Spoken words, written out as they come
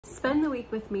Spend the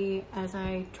week with me as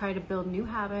I try to build new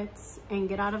habits and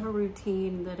get out of a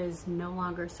routine that is no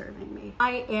longer serving me.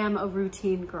 I am a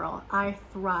routine girl. I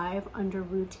thrive under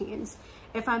routines.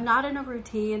 If I'm not in a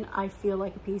routine, I feel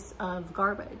like a piece of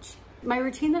garbage. My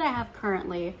routine that I have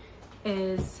currently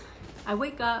is I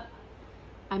wake up,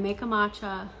 I make a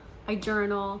matcha, I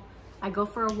journal, I go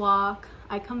for a walk,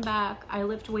 I come back, I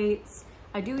lift weights,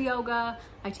 I do yoga,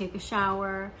 I take a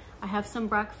shower, I have some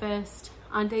breakfast.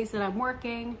 On days that I'm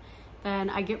working, then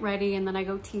I get ready and then I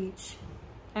go teach.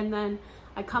 And then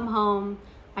I come home,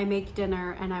 I make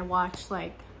dinner, and I watch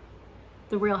like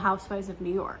The Real Housewives of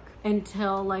New York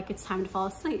until like it's time to fall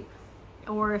asleep.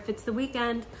 Or if it's the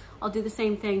weekend, I'll do the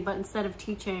same thing, but instead of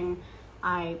teaching,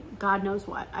 God knows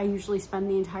what. I usually spend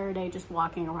the entire day just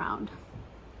walking around.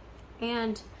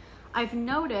 And I've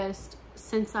noticed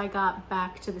since I got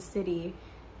back to the city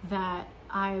that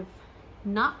I've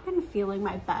not been feeling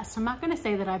my best. I'm not gonna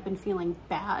say that I've been feeling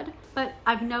bad, but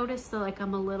I've noticed that like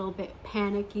I'm a little bit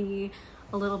panicky,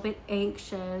 a little bit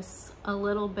anxious, a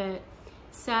little bit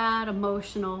sad,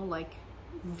 emotional, like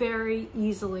very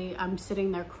easily I'm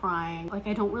sitting there crying. Like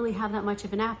I don't really have that much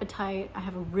of an appetite. I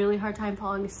have a really hard time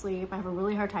falling asleep. I have a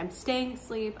really hard time staying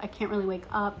asleep. I can't really wake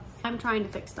up. I'm trying to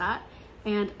fix that.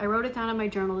 And I wrote it down in my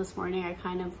journal this morning. I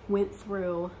kind of went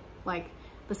through like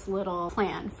this little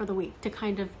plan for the week to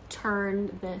kind of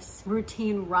turn this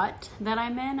routine rut that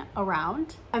I'm in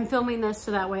around. I'm filming this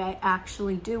so that way I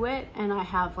actually do it and I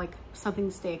have like something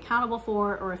to stay accountable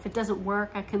for, or if it doesn't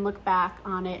work, I can look back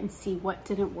on it and see what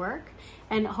didn't work.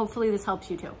 And hopefully this helps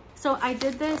you too. So I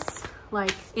did this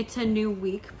like it's a new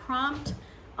week prompt.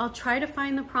 I'll try to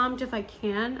find the prompt if I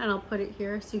can, and I'll put it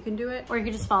here so you can do it, or you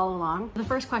can just follow along. The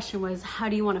first question was, how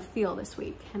do you want to feel this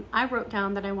week? And I wrote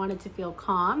down that I wanted to feel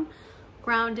calm,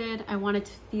 grounded. I wanted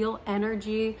to feel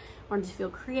energy. I wanted to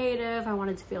feel creative. I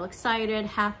wanted to feel excited,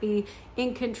 happy,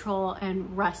 in control,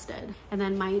 and rested. And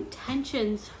then my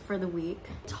intentions for the week.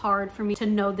 It's hard for me to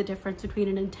know the difference between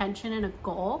an intention and a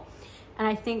goal. And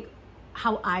I think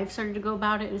how I've started to go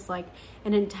about it is like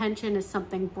an intention is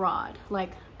something broad.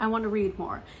 Like I want to read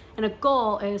more. And a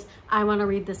goal is I want to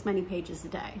read this many pages a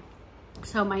day.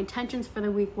 So my intentions for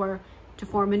the week were to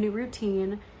form a new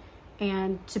routine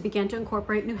and to begin to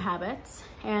incorporate new habits,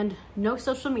 and no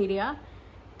social media,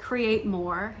 create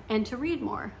more, and to read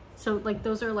more. So like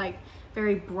those are like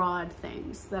very broad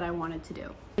things that I wanted to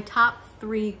do. My top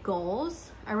 3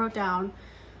 goals I wrote down.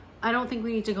 I don't think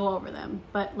we need to go over them,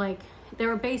 but like they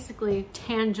were basically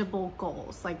tangible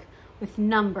goals, like with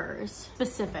numbers,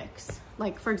 specifics.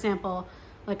 Like for example,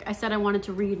 like I said I wanted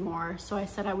to read more, so I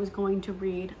said I was going to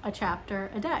read a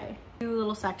chapter a day. 2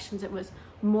 little sections. It was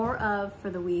more of for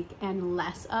the week and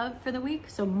less of for the week.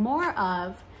 So more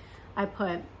of, I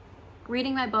put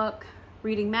reading my book,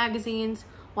 reading magazines,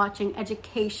 watching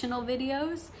educational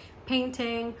videos,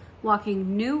 painting,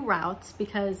 walking new routes,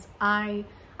 because I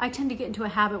tend to get into a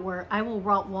habit where I will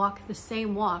walk the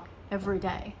same walk every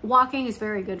day. Walking is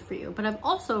very good for you, but I've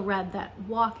also read that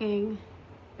walking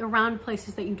around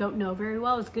places that you don't know very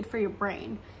well is good for your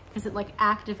brain, because it like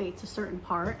activates a certain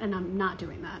part, and I'm not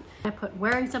doing that. I put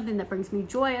wearing something that brings me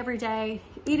joy every day,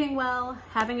 eating well,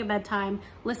 having a bedtime,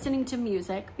 listening to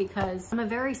music, because I'm a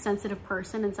very sensitive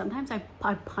person and sometimes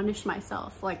I punish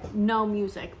myself, like no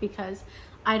music, because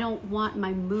I don't want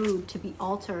my mood to be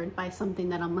altered by something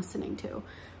that I'm listening to,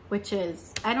 which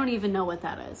is, I don't even know what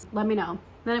that is. Let me know.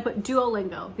 Then I put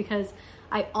Duolingo, because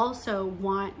I also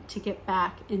want to get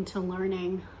back into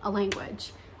learning a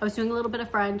language. I was doing a little bit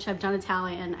of French, I've done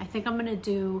Italian. I think I'm gonna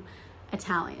do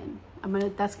Italian.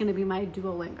 That's gonna be my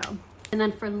Duolingo. And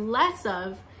then for less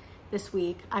of this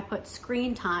week, I put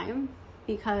screen time,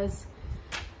 because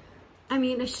I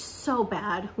mean, it's so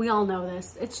bad. We all know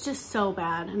this. It's just so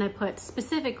bad. And I put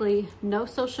specifically no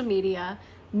social media,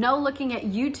 no looking at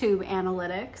YouTube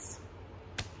analytics,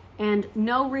 and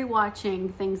no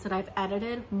rewatching things that I've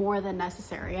edited more than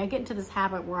necessary. I get into this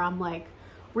habit where I'm like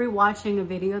rewatching a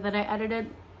video that I edited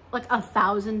like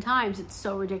 1,000 times. It's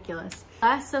so ridiculous.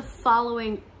 Less of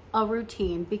following a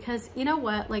routine, because you know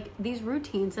what, like these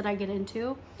routines that I get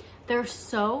into, they're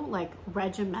so like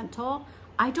regimental.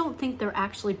 I don't think they're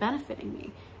actually benefiting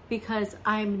me, because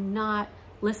I'm not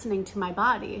listening to my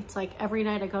body. It's like every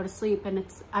night I go to sleep and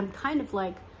I'm kind of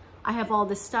like, I have all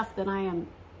this stuff that I am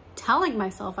telling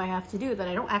myself I have to do that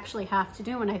I don't actually have to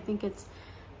do. And I think it's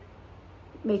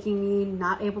making me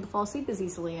not able to fall asleep as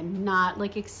easily and not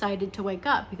like excited to wake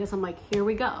up, because I'm like, here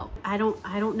we go. I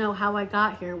don't know how I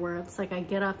got here, where it's like I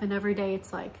get up and every day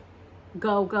it's like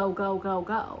go, go, go, go,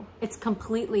 go. It's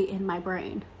completely in my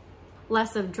brain.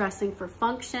 Less of dressing for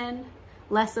function,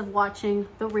 less of watching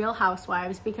The Real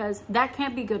Housewives, because that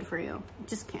can't be good for you. It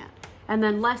just can't. And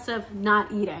then less of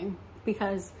not eating,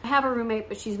 because I have a roommate,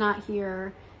 but she's not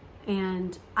here.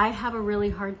 And I have a really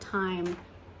hard time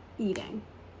eating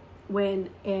when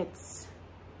it's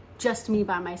just me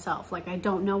by myself. Like, I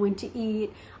don't know when to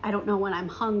eat. I don't know when I'm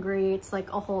hungry. It's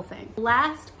like a whole thing.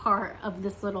 Last part of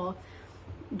this little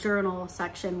journal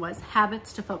section was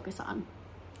habits to focus on.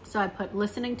 So I put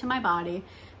listening to my body,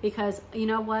 because you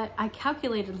know what? I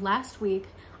calculated last week,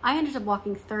 I ended up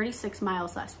walking 36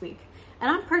 miles last week. And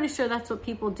I'm pretty sure that's what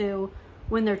people do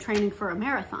when they're training for a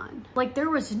marathon. Like, there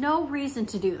was no reason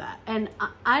to do that. And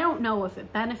I don't know if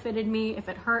it benefited me, if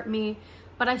it hurt me,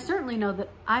 but I certainly know that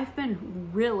I've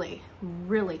been really,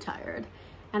 really tired.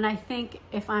 And I think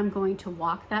if I'm going to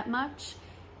walk that much,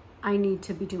 I need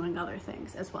to be doing other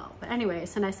things as well. But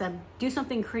anyways, and I said, do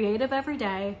something creative every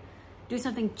day, do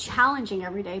something challenging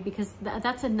every day, because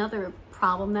that's another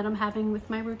problem that I'm having with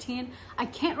my routine. I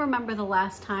can't remember the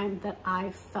last time that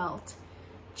I felt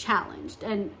challenged,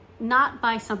 and not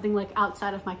by something like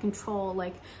outside of my control,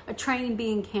 like a train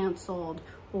being canceled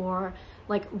or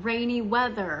like rainy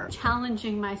weather.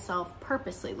 Challenging myself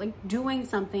purposely, like doing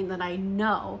something that I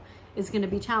know is going to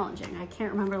be challenging. I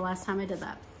can't remember the last time I did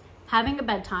that. Having a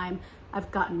bedtime,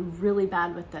 I've gotten really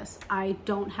bad with this. I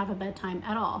don't have a bedtime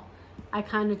at all. I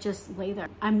kind of just lay there.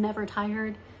 I'm never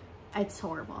tired. It's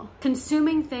horrible.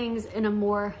 Consuming things in a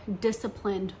more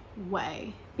disciplined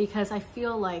way, because I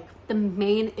feel like the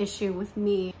main issue with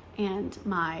me and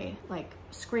my like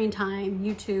screen time,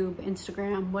 YouTube,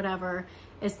 Instagram, whatever,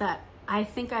 is that I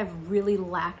think I've really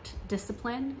lacked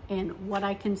discipline in what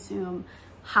I consume,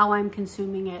 how I'm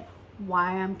consuming it,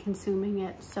 why I'm consuming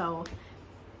it. So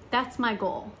that's my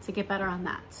goal, to get better on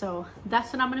that. So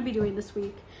that's what I'm gonna be doing this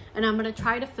week. And I'm gonna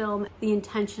try to film the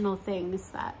intentional things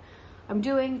that I'm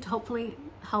doing to hopefully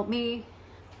help me,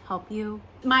 help you.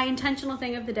 My intentional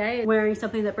thing of the day is wearing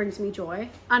something that brings me joy.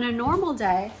 On a normal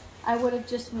day, I would have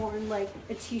just worn like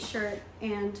a t-shirt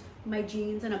and my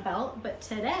jeans and a belt, but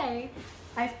today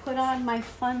I've put on my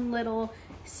fun little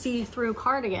see-through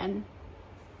cardigan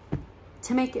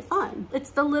to make it fun.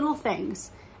 It's the little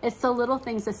things. It's the little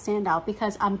things that stand out,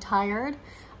 because I'm tired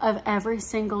of every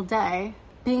single day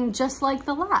being just like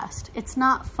the last. It's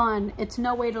not fun. It's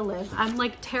no way to live. I'm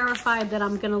like terrified that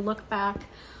I'm gonna look back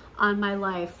on my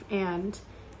life and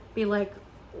be like,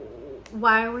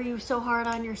 why were you so hard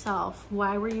on yourself?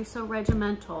 Why were you so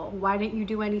regimental? Why didn't you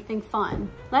do anything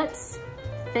fun? Let's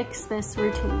fix this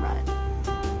routine rut.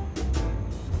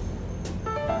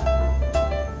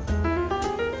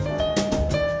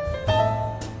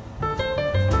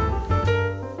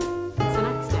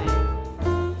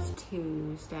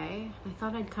 Tuesday. I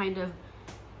thought I'd kind of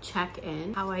check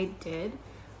in how I did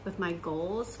with my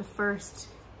goals the first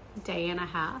day and a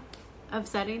half of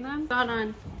setting them. Got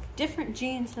on different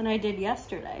jeans than I did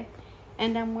yesterday,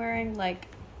 and I'm wearing like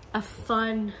a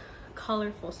fun,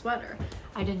 colorful sweater.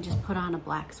 I didn't just put on a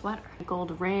black sweater.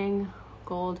 Gold ring,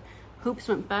 gold hoops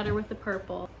went better with the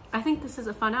purple. I think this is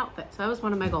a fun outfit. So that was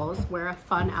one of my goals, wear a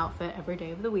fun outfit every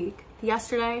day of the week.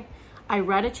 Yesterday, I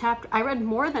read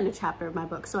more than a chapter of my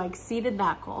book, so I exceeded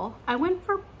that goal. I went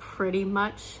for pretty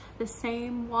much the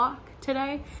same walk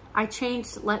today. I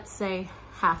changed, let's say,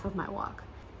 half of my walk.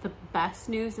 The best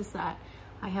news is that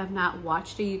I have not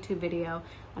watched a YouTube video,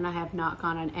 and I have not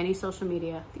gone on any social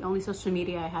media. The only social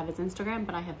media I have is Instagram,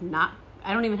 but I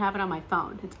don't even have it on my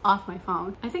phone. It's off my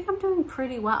phone. I think I'm doing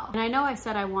pretty well. And I know I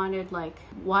said I wanted like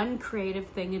one creative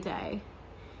thing a day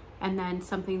and then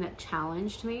something that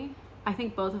challenged me. I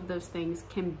think both of those things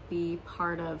can be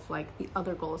part of like the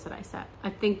other goals that I set.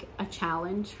 I think a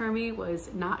challenge for me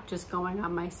was not just going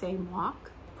on my same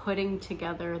walk, putting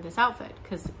together this outfit,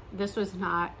 because this was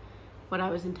not what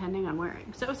I was intending on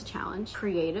wearing. So it was a challenge.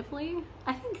 Creatively,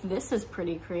 I think this is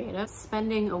pretty creative.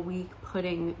 Spending a week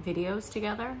putting videos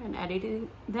together and editing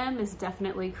them is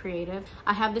definitely creative.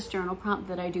 I have this journal prompt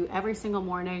that I do every single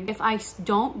morning. If I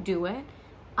don't do it,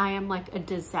 I am like a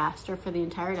disaster for the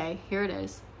entire day. Here it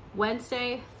is.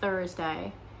 Wednesday,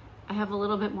 Thursday, I have a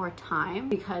little bit more time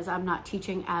because I'm not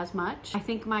teaching as much. I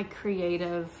think my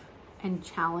creative and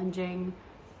challenging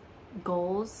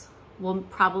goals will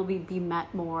probably be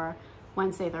met more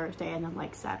Wednesday, Thursday, and then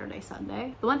like Saturday,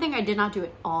 Sunday. The one thing I did not do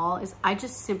at all is I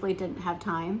just simply didn't have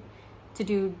time to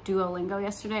do Duolingo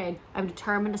yesterday. I'm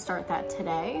determined to start that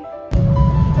today.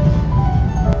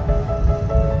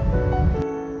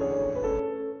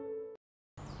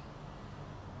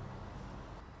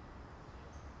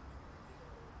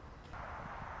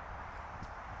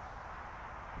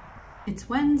 It's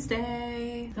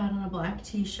Wednesday, got on a black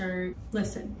t-shirt.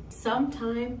 Listen,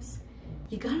 sometimes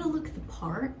you gotta look the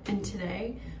part, and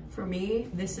today, for me,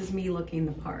 this is me looking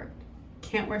the part.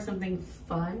 Can't wear something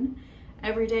fun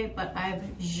every day, but I've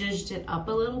zhuzhed it up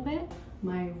a little bit.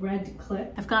 My red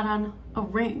clip. I've got on a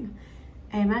ring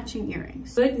and matching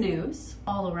earrings. Good news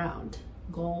all around.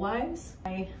 Goal-wise,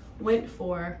 I went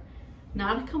for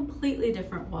not a completely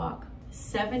different walk.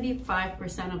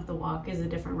 75% of the walk is a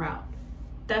different route.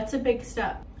 That's a big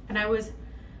step. And I was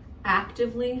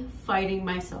actively fighting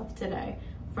myself today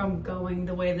from going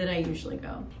the way that I usually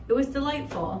go. It was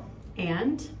delightful,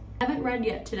 and I haven't read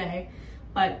yet today,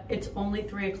 but it's only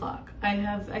 3 o'clock.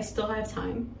 I still have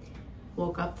time.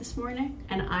 Woke up this morning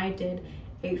and I did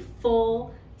a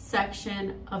full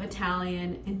section of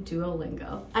Italian in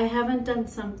Duolingo. I haven't done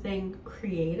something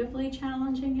creatively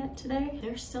challenging yet today.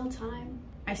 There's still time.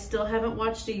 I still haven't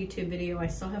watched a YouTube video. I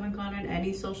still haven't gone on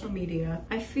any social media.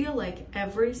 I feel like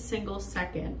every single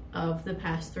second of the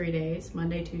past 3 days,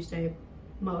 Monday, Tuesday,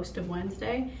 most of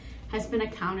Wednesday, has been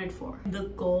accounted for. The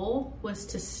goal was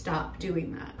to stop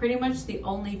doing that. Pretty much the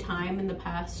only time in the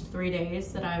past 3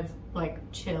 days that I've like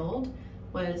chilled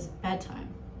was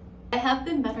bedtime. I have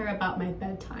been better about my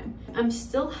bedtime. I'm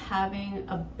still having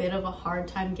a bit of a hard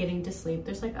time getting to sleep.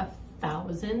 There's like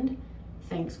 1,000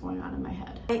 things going on in my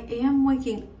head. I am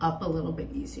waking up a little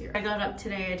bit easier. I got up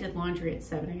today, I did laundry at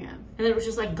 7 a.m. and it was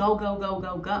just like go, go, go,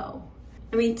 go, go.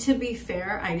 I mean, to be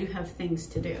fair, I do have things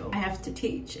to do. I have to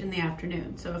teach in the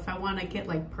afternoon. So if I want to get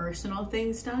like personal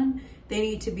things done, they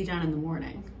need to be done in the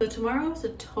morning. So tomorrow is a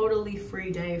totally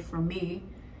free day for me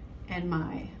and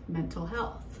my mental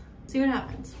health. See what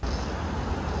happens.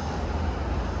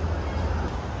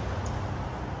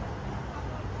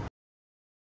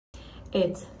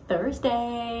 It's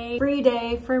Thursday, free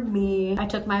day for me. I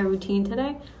took my routine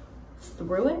today,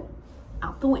 threw it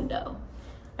out the window.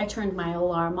 I turned my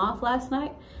alarm off last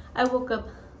night. I woke up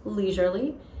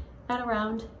leisurely at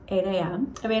around 8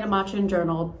 a.m. I made a matcha and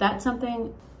journal. That's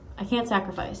something I can't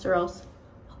sacrifice or else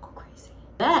I'll go crazy.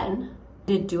 Then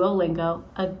did Duolingo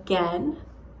again,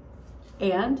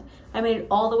 and I made it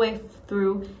all the way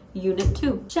through Unit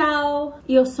 2. Ciao,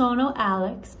 io sono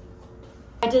Alex.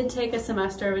 I did take a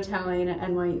semester of Italian at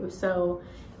NYU, so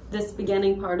this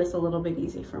beginning part is a little bit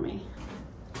easy for me.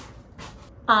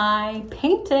 I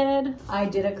painted. I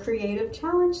did a creative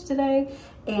challenge today,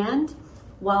 and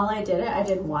while I did it, I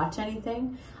didn't watch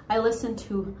anything. I listened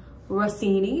to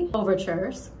Rossini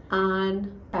overtures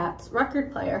on Pat's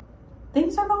record player.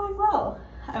 Things are going well.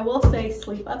 I will say,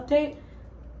 sleep update,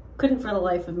 couldn't for the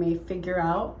life of me figure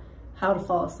out how to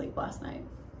fall asleep last night.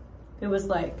 It was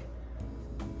like,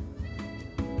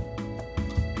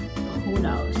 who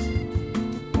knows?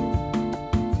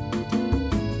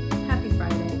 Happy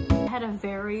Friday. I had a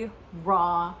very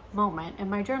raw moment in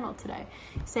my journal today,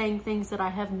 saying things that I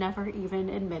have never even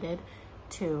admitted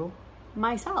to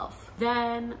myself.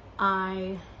 Then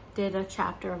I did a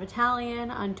chapter of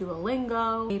Italian on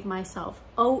Duolingo, made myself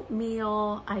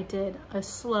oatmeal, I did a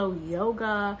slow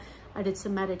yoga, I did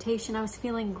some meditation. I was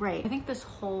feeling great. I think this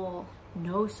whole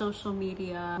no social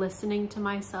media, listening to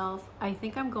myself, I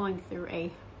think I'm going through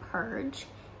a purge,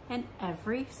 and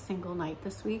every single night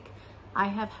this week I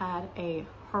have had a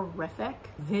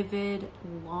horrific, vivid,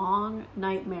 long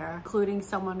nightmare, including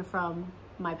someone from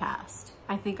my past.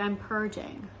 I think I'm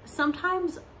purging.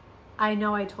 Sometimes, I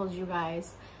know I told you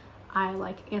guys, I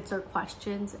like answer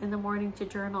questions in the morning to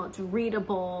journal. It's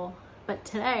readable. But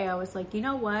today I was like, you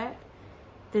know what?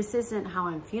 This isn't how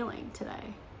I'm feeling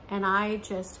today. And I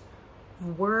just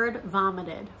word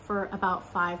vomited for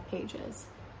about 5 pages.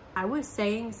 I was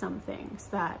saying some things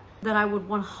that I would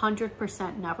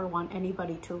 100% never want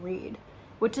anybody to read,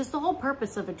 which is the whole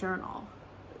purpose of a journal.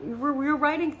 You're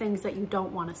writing things that you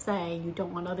don't want to say, you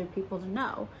don't want other people to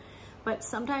know. But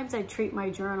sometimes I treat my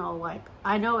journal like,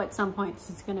 I know at some point this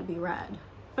is gonna be read.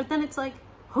 But then it's like,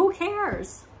 who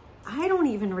cares? I don't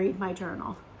even read my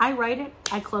journal. I write it,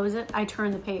 I close it, I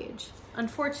turn the page.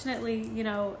 Unfortunately, you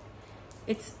know,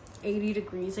 it's 80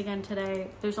 degrees again today.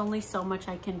 There's only so much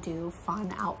I can do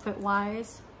fun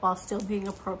outfit-wise while still being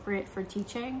appropriate for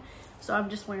teaching. So I'm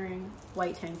just wearing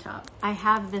white tank top. I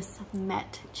have this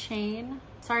Met chain.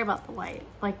 Sorry about the light.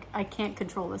 Like, I can't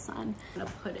control the sun. I'm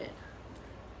gonna put it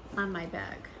on my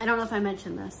bag. I don't know if I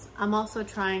mentioned this. I'm also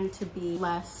trying to be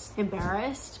less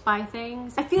embarrassed by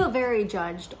things. I feel very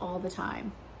judged all the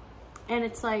time. And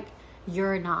it's like,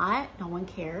 you're not, no one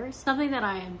cares. Something that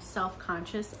I am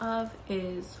self-conscious of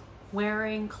is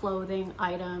wearing clothing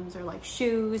items or like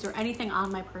shoes or anything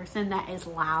on my person that is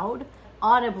loud,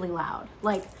 audibly loud,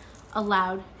 like a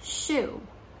loud shoe,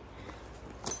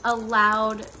 a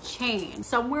loud chain.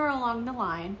 Somewhere along the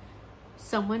line,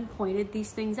 someone pointed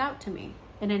these things out to me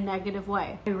in a negative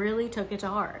way. I really took it to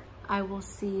heart. I will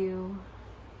see you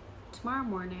tomorrow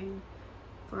morning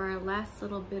for our last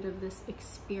little bit of this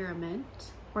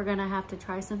experiment we're gonna have to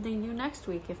try something new next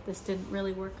week if this didn't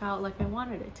really work out like I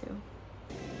wanted it to.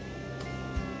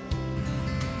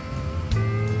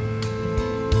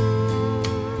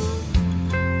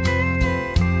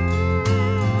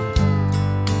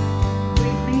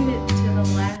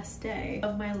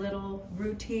 Of my little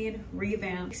routine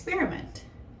revamp experiment.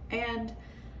 And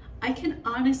I can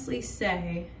honestly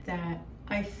say that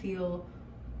I feel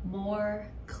more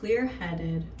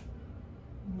clear-headed,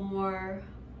 more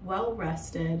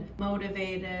well-rested,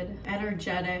 motivated,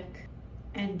 energetic,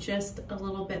 and just a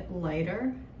little bit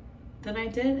lighter than I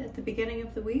did at the beginning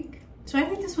of the week. So I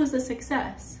think this was a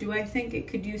success. Do I think it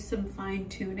could use some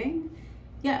fine-tuning?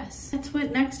 Yes, that's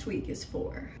what next week is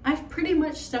for. I've pretty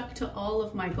much stuck to all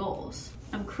of my goals.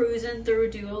 I'm cruising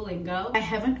through Duolingo. I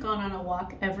haven't gone on a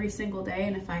walk every single day,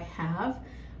 and if I have,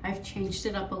 I've changed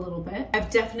it up a little bit. I've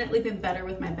definitely been better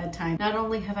with my bedtime. Not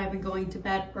only have I been going to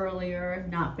bed earlier,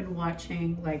 not been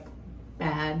watching like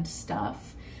bad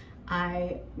stuff,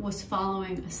 I was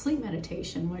following a sleep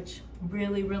meditation, which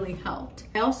really helped.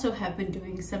 I also have been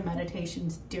doing some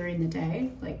meditations during the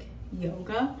day, like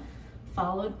yoga,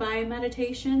 followed by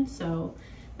meditation. So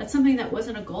that's something that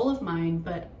wasn't a goal of mine,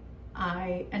 but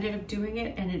I ended up doing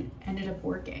it and it ended up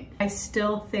working. I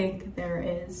still think there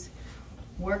is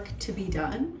work to be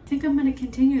done. I think I'm going to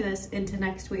continue this into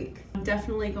next week. I'm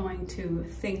definitely going to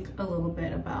think a little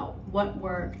bit about what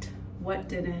worked, what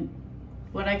didn't,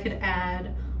 what I could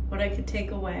add, what I could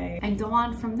take away, and go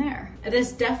on from there.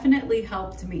 This definitely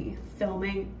helped me,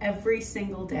 filming every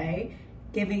single day,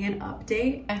 giving an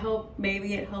update. I hope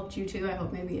maybe it helped you too. I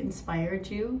hope maybe it inspired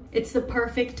you. It's the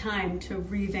perfect time to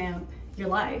revamp your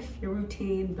life, your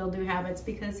routine, build new habits,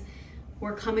 because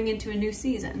we're coming into a new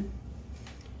season.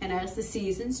 And as the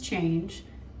seasons change,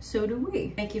 so do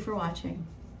we. Thank you for watching.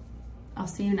 I'll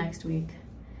see you next week.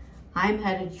 I'm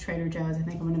headed to Trader Joe's. I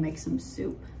think I'm gonna make some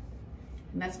soup.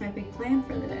 And that's my big plan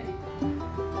for the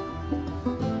day.